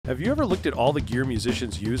Have you ever looked at all the gear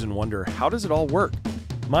musicians use and wonder, how does it all work?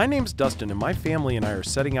 My name's Dustin, and my family and I are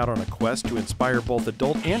setting out on a quest to inspire both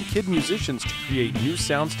adult and kid musicians to create new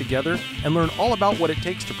sounds together and learn all about what it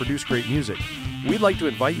takes to produce great music. We'd like to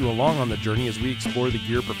invite you along on the journey as we explore the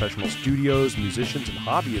gear professional studios, musicians, and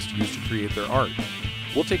hobbyists use to create their art.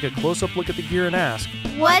 We'll take a close-up look at the gear and ask,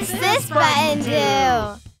 what's this button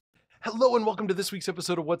do? Hello and welcome to this week's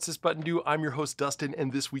episode of What's This Button Do? I'm your host Dustin,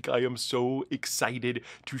 and this week I am so excited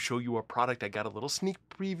to show you a product I got a little sneak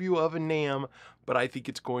preview of in NAMM, but I think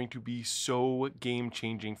it's going to be so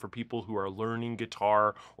game-changing for people who are learning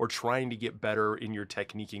guitar or trying to get better in your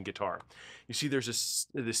technique in guitar. You see, there's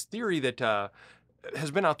this theory that has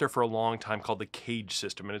been out there for a long time called the CAGED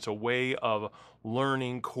system, and it's a way of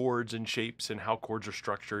learning chords and shapes and how chords are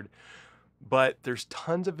structured. But there's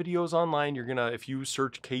tons of videos online. If you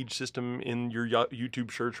search CAGED system in your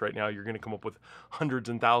YouTube search right now, you're gonna come up with hundreds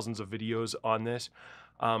and thousands of videos on this.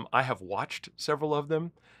 I have watched several of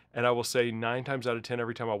them, and I will say 9 times out of 10,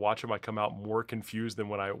 every time I watch them, I come out more confused than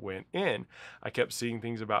when I went in. I kept seeing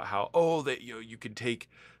things about how, you could take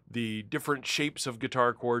the different shapes of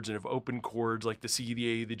guitar chords and have open chords like the C, the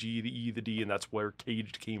A, the G, the E, the D, and that's where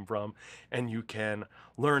CAGED came from. And you can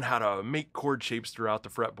learn how to make chord shapes throughout the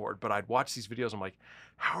fretboard. But I'd watch these videos, I'm like,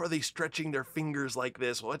 how are they stretching their fingers like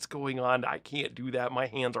this? What's going on? I can't do that. My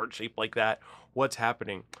hands aren't shaped like that. What's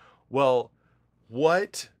happening? Well,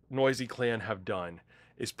 what Noisy Clan have done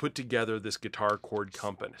is put together this guitar chord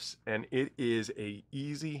compass, and it is a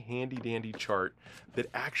easy, handy-dandy chart that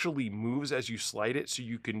actually moves as you slide it, so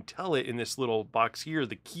you can tell it in this little box here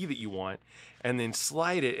the key that you want, and then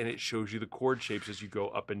slide it and it shows you the chord shapes as you go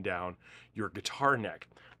up and down your guitar neck.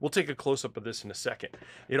 We'll take a close-up of this in a second.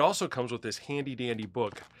 It also comes with this handy-dandy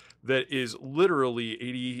book that is literally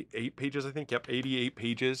 88 pages, I think. Yep, 88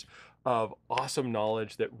 pages of awesome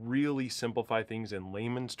knowledge that really simplify things in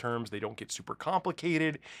layman's terms. They don't get super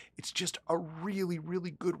complicated. It's just a really, really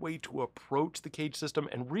good way to approach the CAGED system.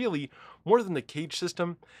 And really, more than the CAGED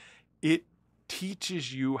system, it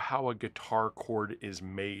teaches you how a guitar chord is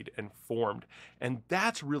made and formed. And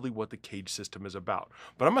that's really what the CAGED system is about.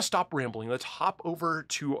 But I'm gonna stop rambling. Let's hop over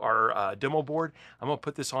to our demo board. I'm gonna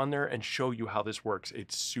put this on there and show you how this works.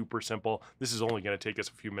 It's super simple. This is only gonna take us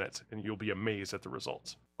a few minutes and you'll be amazed at the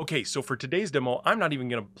results. Okay, so for today's demo, I'm not even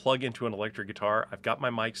gonna plug into an electric guitar. I've got my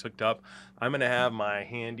mics hooked up. I'm gonna have my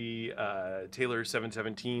handy Taylor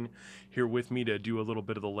 717 here with me to do a little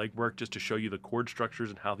bit of the legwork just to show you the chord structures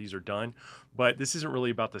and how these are done. But this isn't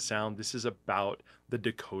really about the sound. This is about the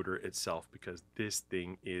decoder itself, because this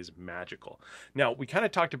thing is magical. Now, we kind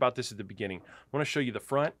of talked about this at the beginning. I want to show you the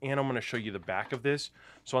front and I'm going to show you the back of this.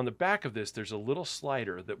 So on the back of this, there's a little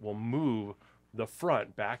slider that will move the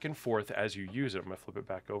front back and forth as you use it. I'm going to flip it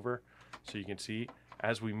back over so you can see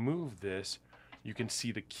as we move this, you can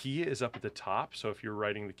see the key is up at the top. So if you're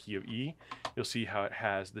writing the key of E, you'll see how it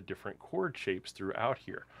has the different chord shapes throughout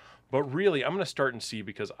here. But really, I'm going to start in C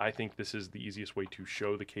because I think this is the easiest way to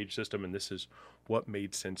show the CAGED system, and this is what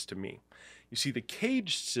made sense to me. You see, the CAGED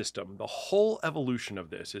system, the whole evolution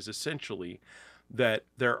of this is essentially that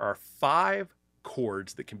there are 5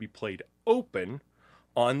 chords that can be played open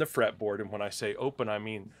on the fretboard. And when I say open, I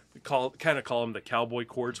mean, we kind of call them the cowboy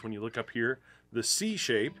chords when you look up here. The C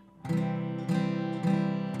shape,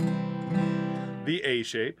 the A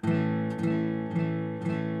shape,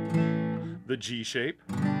 the G shape,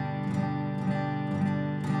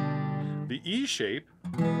 the E shape,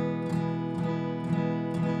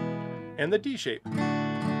 and the D shape.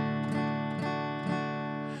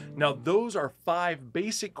 Now, those are 5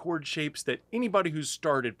 basic chord shapes that anybody who's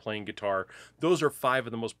started playing guitar, those are 5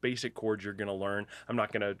 of the most basic chords you're gonna learn. I'm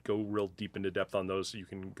not gonna go real deep into depth on those, so you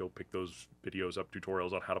can go pick those videos up,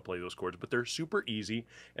 tutorials on how to play those chords, but they're super easy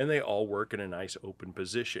and they all work in a nice open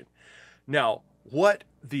position. Now, what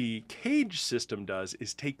the CAGED system does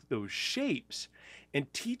is take those shapes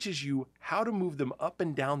and teaches you how to move them up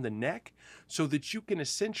and down the neck so that you can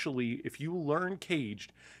essentially, if you learn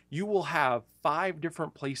CAGED, you will have 5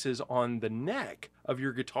 different places on the neck of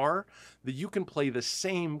your guitar that you can play the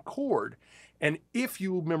same chord. And if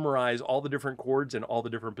you memorize all the different chords and all the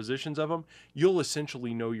different positions of them, you'll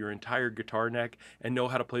essentially know your entire guitar neck and know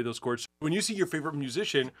how to play those chords. When you see your favorite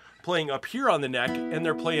musician playing up here on the neck and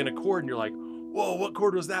they're playing a chord and you're like, whoa, what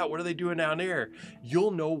chord was that? What are they doing down there?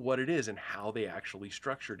 You'll know what it is and how they actually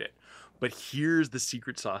structured it. But here's the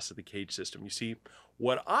secret sauce of the CAGED system. You see,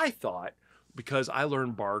 what I thought, because I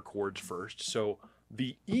learned bar chords first, so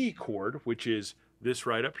the E chord, which is this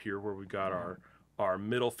right up here where we got our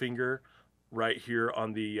middle finger right here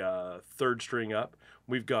on the 3rd string up,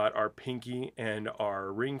 we've got our pinky and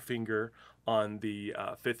our ring finger on the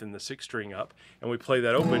 5th and the 6th string up, and we play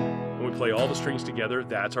that open, and we play all the strings together.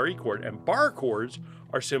 That's our E chord. And bar chords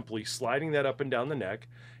are simply sliding that up and down the neck,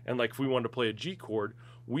 and like if we wanted to play a G chord,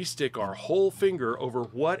 we stick our whole finger over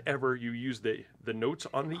whatever you use the notes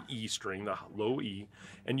on the E string, the low E,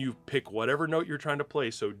 and you pick whatever note you're trying to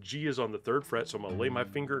play. So G is on the 3rd fret, so I'm going to lay my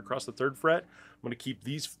finger across the 3rd fret. I'm going to keep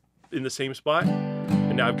these in the same spot,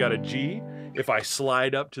 and now I've got a G. If I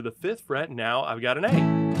slide up to the 5th fret, now I've got an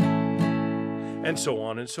A. And so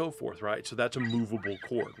on and so forth, right? So that's a movable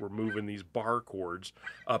chord. We're moving these bar chords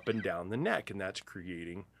up and down the neck, and that's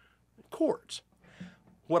creating chords.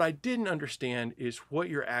 What I didn't understand is what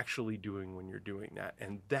you're actually doing when you're doing that,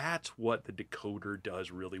 and that's what the decoder does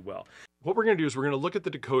really well. What we're going to do is we're going to look at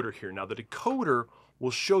the decoder here. Now, the decoder will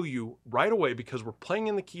show you right away, because we're playing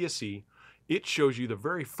in the key of C, it shows you the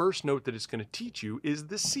very first note that it's going to teach you is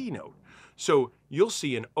the C note. So you'll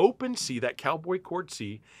see an open C, that cowboy chord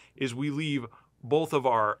C, is we leave both of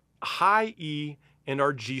our high E and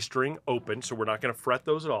our G string open, so we're not going to fret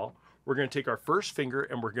those at all. We're going to take our first finger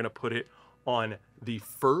and we're going to put it on the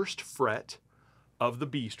 1st fret of the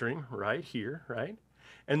B string right here, right?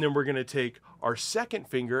 And then we're going to take our 2nd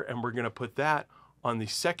finger and we're going to put that on the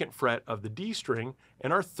 2nd fret of the D string,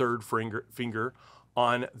 and our 3rd finger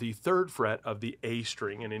on the 3rd fret of the A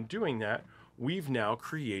string. And in doing that, we've now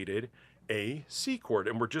created a C chord,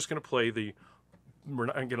 and we're just going to play we're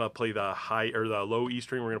not going to play the high or the low E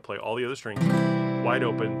string. We're going to play all the other strings wide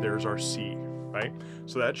open. There's our C, right?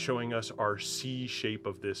 So that's showing us our C shape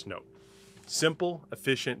of this note. Simple,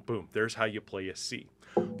 efficient, boom. There's how you play a C.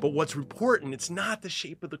 But what's important, it's not the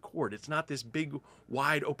shape of the chord. It's not this big,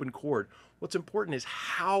 wide open chord. What's important is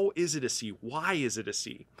how is it a C? Why is it a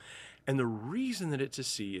C? And the reason that it's a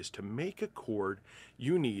C is to make a chord,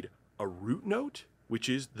 you need a root note, which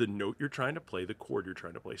is the note you're trying to play, the chord you're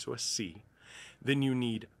trying to play, so a C. Then you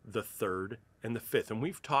need the 3rd and the 5th. And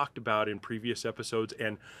we've talked about in previous episodes,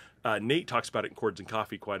 and Nate talks about it in Chords and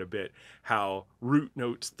Coffee quite a bit, how root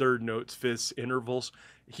notes, 3rd notes, 5ths, intervals,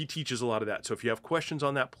 he teaches a lot of that. So if you have questions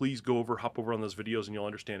on that, please hop over on those videos and you'll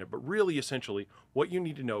understand it. But really, essentially, what you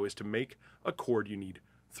need to know is to make a chord, you need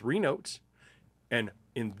 3 notes. And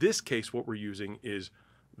in this case, what we're using is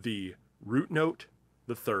the root note,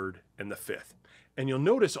 the 3rd, and the 5th. And you'll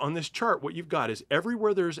notice on this chart, what you've got is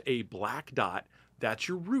everywhere there's a black dot, that's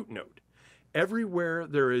your root note. Everywhere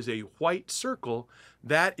there is a white circle,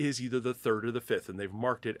 that is either the 3rd or the 5th, and they've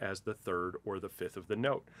marked it as the 3rd or the 5th of the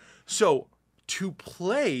note. So to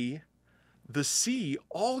play the C,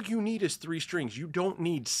 all you need is 3 strings. You don't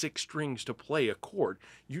need 6 strings to play a chord.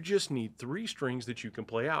 You just need 3 strings that you can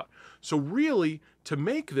play out. So really, to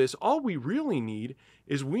make this, all we really need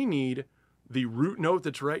is we need the root note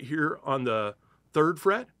that's right here on the 3rd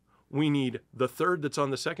fret. We need the 3rd that's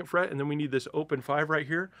on the 2nd fret, and then we need this open 5 right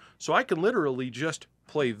here. So I can literally just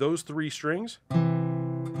play those 3 strings,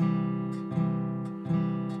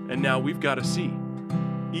 and now we've got a C.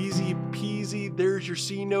 Easy peasy, there's your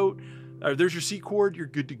C note, or there's your C chord, you're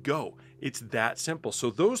good to go. It's that simple. So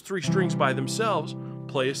those 3 strings by themselves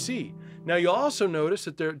play a C. Now you'll also notice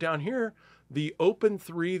that they're down here, the open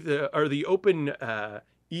 3, the open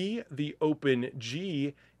E, the open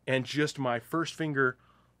G, and just my first finger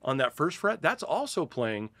on that 1st fret, that's also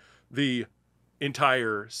playing the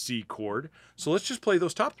entire C chord. So let's just play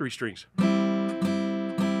those top 3 strings.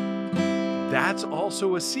 That's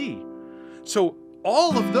also a C. So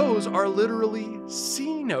all of those are literally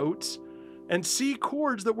C notes and C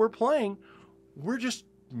chords that we're playing. We're just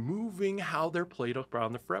moving how they're played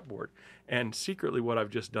around the fretboard. And secretly what I've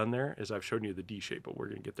just done there is I've shown you the D shape, but we're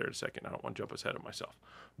going to get there in a second. I don't want to jump ahead of myself.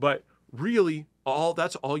 But really,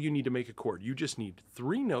 that's all you need to make a chord. You just need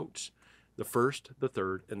 3 notes, the 1st, the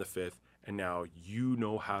 3rd, and the 5th, and now you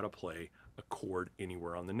know how to play a chord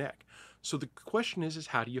anywhere on the neck. So the question is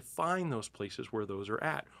how do you find those places where those are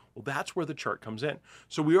at? Well, that's where the chart comes in.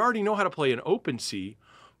 So we already know how to play an open C,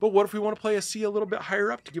 but what if we want to play a C a little bit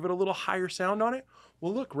higher up to give it a little higher sound on it?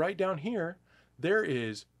 Well, look, right down here, there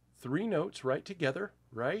is 3 notes right together,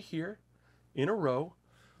 right here, in a row.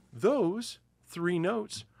 Those 3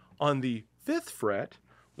 notes on the 5th fret,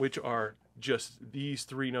 which are just these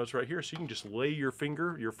 3 notes right here. So you can just lay your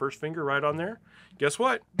finger, your first finger right on there. Guess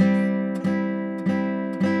what?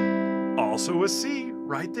 Also a C,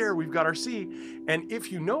 right there, we've got our C. And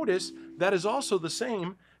if you notice, that is also the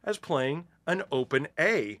same as playing an open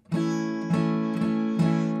A.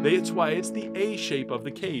 That's why it's the A shape of the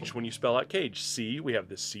cage when you spell out cage. C, we have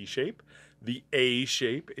this C shape. The A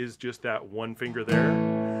shape is just that one finger there,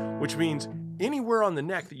 which means anywhere on the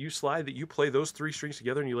neck that you slide, that you play those 3 strings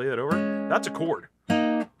together and you lay that over, that's a chord.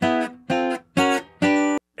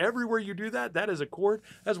 everywhere you do that, that is a chord.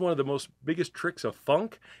 That's one of the most biggest tricks of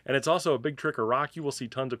funk, and it's also a big trick of rock. You will see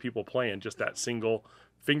tons of people playing just that single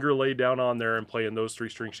finger laid down on there and playing those 3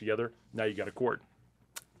 strings together. Now you got a chord.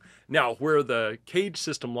 Now, where the CAGED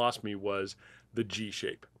system lost me was the G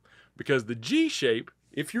shape. Because the G shape,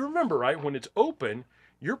 if you remember, right, when it's open,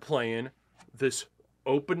 you're playing this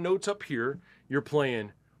open notes up here. You're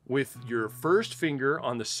playing with your first finger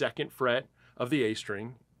on the 2nd fret of the A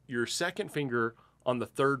string, your 2nd finger on the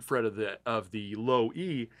 3rd fret of the low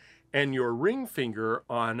E, and your ring finger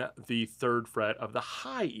on the 3rd fret of the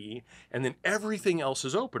high E, and then everything else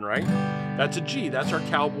is open, right? That's a G. That's our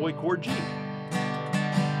cowboy chord G.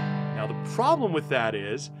 Now the problem with that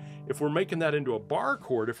is, if we're making that into a bar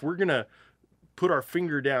chord, if we're gonna put our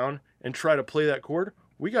finger down and try to play that chord,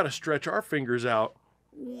 we gotta stretch our fingers out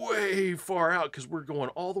way far out because we're going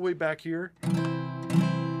all the way back here.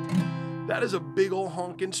 That is a big old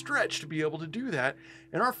honking stretch to be able to do that,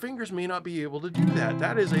 and our fingers may not be able to do that.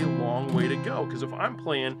 That is a long way to go, because if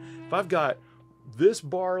I've got this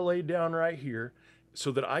bar laid down right here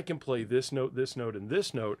so that I can play this note, and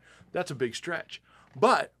this note, that's a big stretch.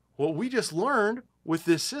 But what we just learned with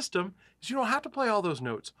this system is you don't have to play all those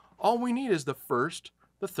notes. All we need is the 1st,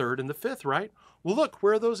 the 3rd, and the 5th, right? Well, look,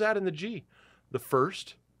 where are those at in the G? The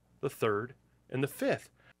 1st, the 3rd, and the 5th.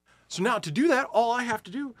 So now to do that, all I have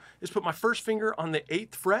to do is put my 1st finger on the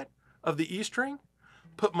 8th fret of the E string,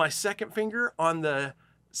 put my 2nd finger on the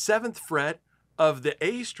 7th fret of the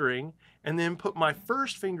A string, and then put my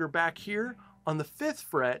 1st finger back here on the 5th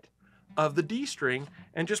fret of the D string,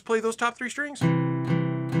 and just play those top 3 strings.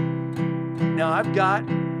 Now I've got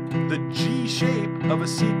the G shape of a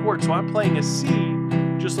C chord, so I'm playing a C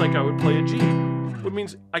just like I would play a G, which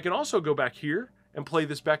means I can also go back here and play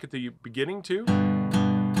this back at the beginning too.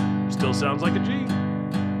 Still sounds like a G.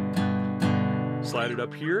 Slide it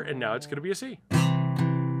up here, and now it's going to be a C.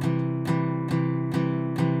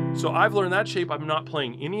 So I've learned that shape. I'm not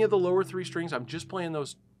playing any of the lower 3 strings. I'm just playing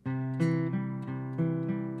those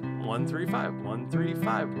 1, 3, 5, 1, 3,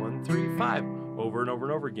 5, 1, 3, 5, over and over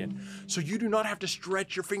and over again. So you do not have to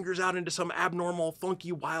stretch your fingers out into some abnormal,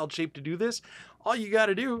 funky, wild shape to do this. All you got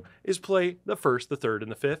to do is play the 1st, the 3rd,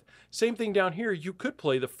 and the 5th. Same thing down here. You could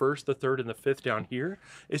play the 1st, the 3rd, and the 5th down here.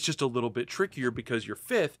 It's just a little bit trickier because your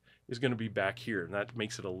 5th is going to be back here, and that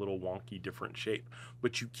makes it a little wonky, different shape,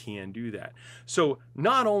 but you can do that. So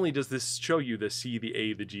not only does this show you the C, the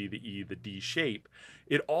A, the G, the E, the D shape,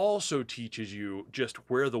 it also teaches you just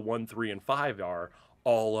where the 1, 3, and 5 are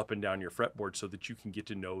all up and down your fretboard so that you can get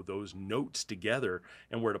to know those notes together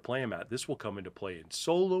and where to play them at. This will come into play in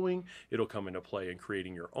soloing. It'll come into play in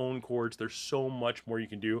creating your own chords. There's so much more you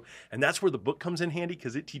can do. And that's where the book comes in handy,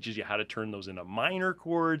 because it teaches you how to turn those into minor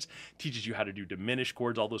chords, teaches you how to do diminished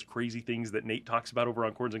chords, all those crazy things that Nate talks about over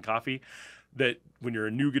on Chords and Coffee, that when you're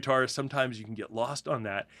a new guitarist, sometimes you can get lost on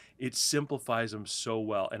that. It simplifies them so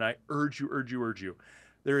well. And I urge you,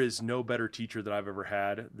 there is no better teacher that I've ever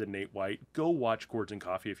had than Nate White. Go watch Chords and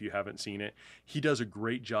Coffee if you haven't seen it. He does a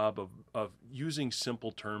great job of using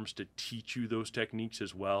simple terms to teach you those techniques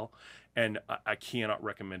as well. And I cannot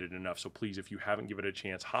recommend it enough. So please, if you haven't given it a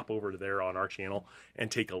chance, hop over to there on our channel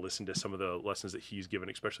and take a listen to some of the lessons that he's given,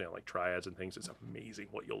 especially on like triads and things. It's amazing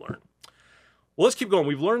what you'll learn. Well, let's keep going.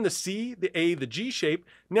 We've learned the C, the A, the G shape.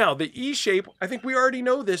 Now, the E shape, I think we already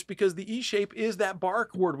know this because the E shape is that bar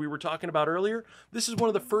chord we were talking about earlier. This is one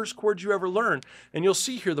of the first chords you ever learn. And you'll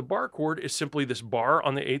see here the bar chord is simply this bar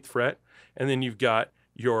on the 8th fret. And then you've got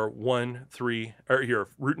your 1, 3, or your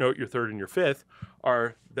root note, your 3rd, and your 5th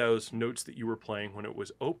are those notes that you were playing when it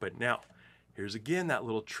was open. Now, here's again that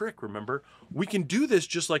little trick, remember? We can do this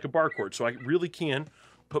just like a bar chord. So I really can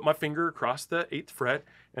put my finger across the 8th fret,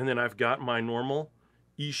 and then I've got my normal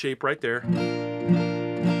E shape right there.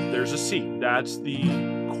 There's a C. That's the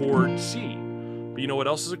chord C. But you know what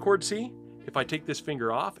else is a chord C? If I take this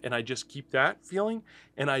finger off and I just keep that feeling,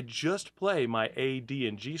 and I just play my A, D,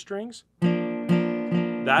 and G strings,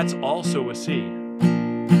 that's also a C.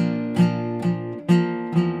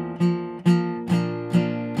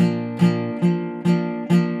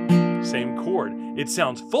 Same chord. It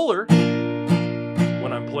sounds fuller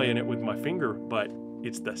when I'm playing it with my finger, but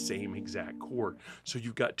it's the same exact chord. So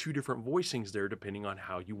you've got 2 different voicings there depending on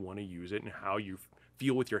how you want to use it and how you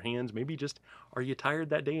feel with your hands. Maybe just, are you tired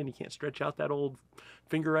that day and you can't stretch out that old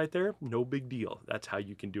finger right there? No big deal. That's how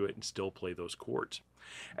you can do it and still play those chords.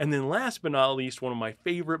 And then last but not least, one of my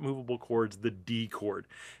favorite movable chords, the D chord.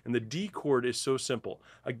 And the D chord is so simple.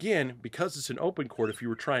 Again, because it's an open chord, if you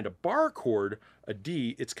were trying to bar chord a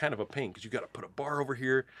D, it's kind of a pain because you got to put a bar over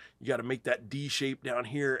here. You got to make that D shape down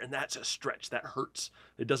here, and that's a stretch. That hurts.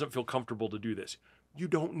 It doesn't feel comfortable to do this. You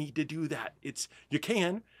don't need to do that. You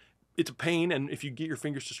can. it's a pain, and if you get your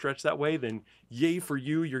fingers to stretch that way, then yay for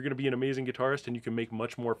you. You're going to be an amazing guitarist, and you can make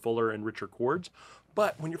much more fuller and richer chords.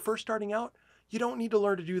 But when you're first starting out, you don't need to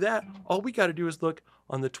learn to do that. All we got to do is look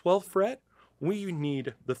on the 12th fret. We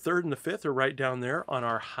need the 3rd and the 5th are right down there on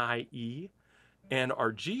our high E and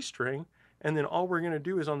our G string. And then all we're going to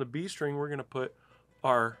do is on the B string, we're going to put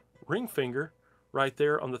our ring finger right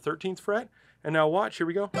there on the 13th fret. And now watch, here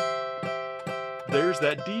we go. There's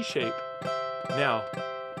that D shape. Now,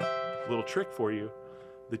 little trick for you.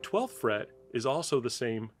 The 12th fret is also the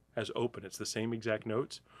same as open. It's the same exact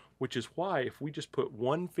notes, which is why if we just put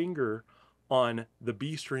one finger on the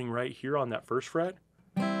B string right here on that 1st fret,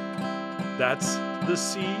 that's the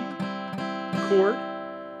C chord,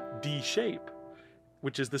 D shape,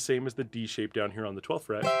 which is the same as the D shape down here on the 12th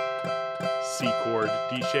fret. C chord,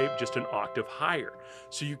 D shape, just an octave higher.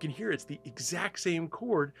 So you can hear it's the exact same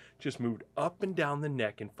chord, just moved up and down the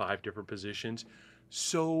neck in 5 different positions.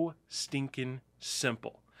 So stinking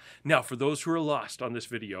simple. Now, for those who are lost on this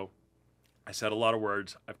video, I said a lot of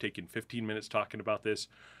words. I've taken 15 minutes talking about this.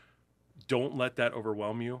 Don't let that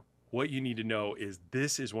overwhelm you. What you need to know is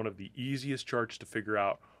this is one of the easiest charts to figure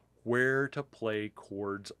out where to play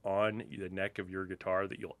chords on the neck of your guitar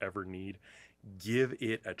that you'll ever need. Give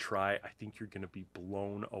it a try. I think you're going to be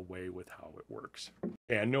blown away with how it works.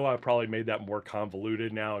 And I know I probably made that more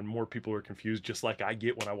convoluted now and more people are confused, just like I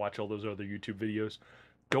get when I watch all those other YouTube videos.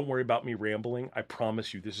 Don't worry about me rambling. I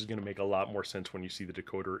promise you this is going to make a lot more sense when you see the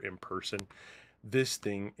decoder in person. This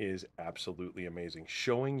thing is absolutely amazing.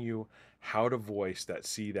 Showing you how to voice that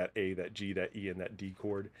C, that A, that G, that E, and that D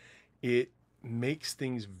chord. It makes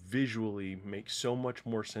things visually make so much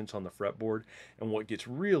more sense on the fretboard. And what gets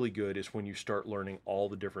really good is when you start learning all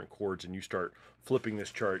the different chords and you start flipping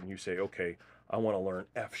this chart and you say, okay, I want to learn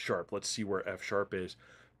F sharp. Let's see where F sharp is.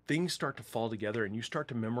 Things start to fall together and you start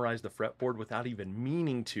to memorize the fretboard without even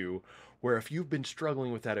meaning to, where if you've been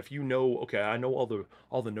struggling with that, if you know, okay, I know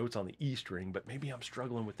all the notes on the E string, but maybe I'm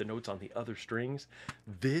struggling with the notes on the other strings,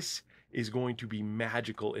 this is going to be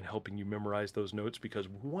magical in helping you memorize those notes, because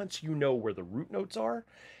once you know where the root notes are,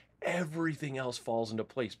 everything else falls into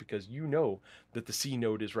place, because you know that the C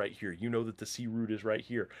note is right here. You know that the C root is right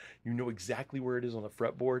here. You know exactly where it is on the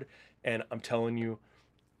fretboard. And I'm telling you,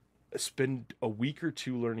 spend a week or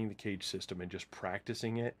two learning the CAGED system and just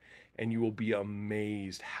practicing it, and you will be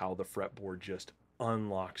amazed how the fretboard just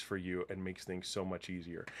unlocks for you and makes things so much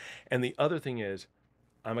easier. And the other thing is,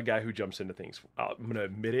 I'm a guy who jumps into things. I'm going to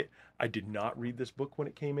admit it. I did not read this book when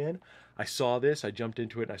it came in. I saw this, I jumped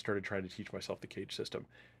into it, and I started trying to teach myself the CAGED system.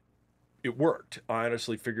 It worked. I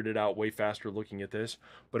honestly figured it out way faster looking at this,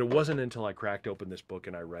 but it wasn't until I cracked open this book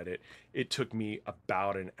and I read it. It took me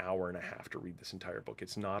about an hour and a half to read this entire book.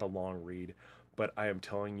 It's not a long read, but I am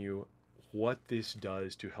telling you what this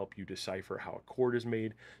does to help you decipher how a chord is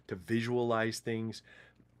made, to visualize things.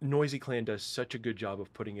 Noisy Clan does such a good job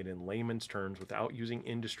of putting it in layman's terms without using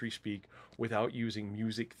industry speak, without using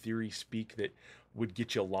music theory speak that would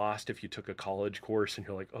get you lost if you took a college course and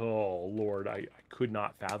you're like, oh Lord, I could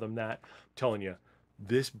not fathom that. I'm telling you,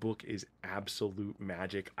 this book is absolute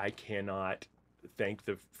magic. I cannot thank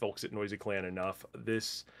the folks at Noisy Clan enough.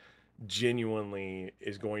 This genuinely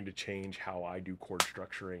is going to change how I do chord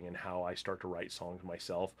structuring and how I start to write songs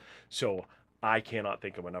myself. So I cannot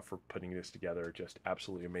thank them enough for putting this together. Just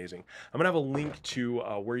absolutely amazing. I'm gonna have a link to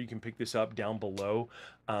where you can pick this up down below.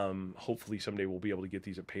 Hopefully someday we'll be able to get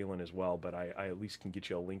these at Palen as well, but I at least can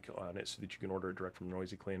get you a link on it so that you can order it direct from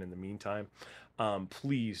Noisy Clan in the meantime.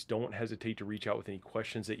 Please don't hesitate to reach out with any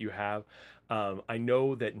questions that you have. I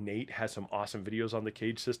know that Nate has some awesome videos on the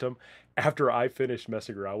CAGED system. After I finished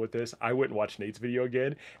messing around with this, I went and watched Nate's video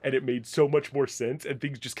again, and it made so much more sense, and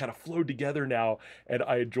things just kind of flowed together now, and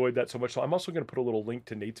I enjoyed that so much. So I'm also going to put a little link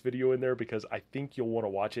to Nate's video in there, because I think you'll want to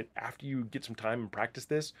watch it after you get some time and practice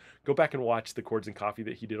this. Go back and watch the Chords and Coffee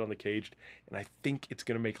that he did on the CAGED, and I think it's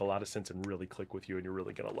going to make a lot of sense and really click with you, and you're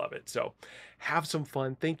really going to love it. So have some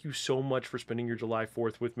fun. Thank you so much for spending your July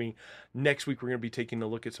 4th with me. Next week, we're going to be taking a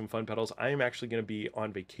look at some fun pedals. I am actually going to be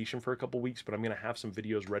on vacation for a couple weeks, but I'm going to have some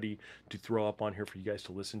videos ready to throw up on here for you guys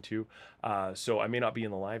to listen to. So I may not be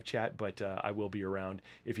in the live chat, but I will be around.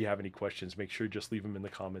 If you have any questions, make sure you just leave them in the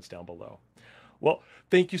comments down below. Well,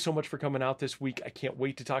 thank you so much for coming out this week. I can't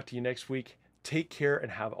wait to talk to you next week. Take care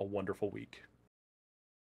and have a wonderful week.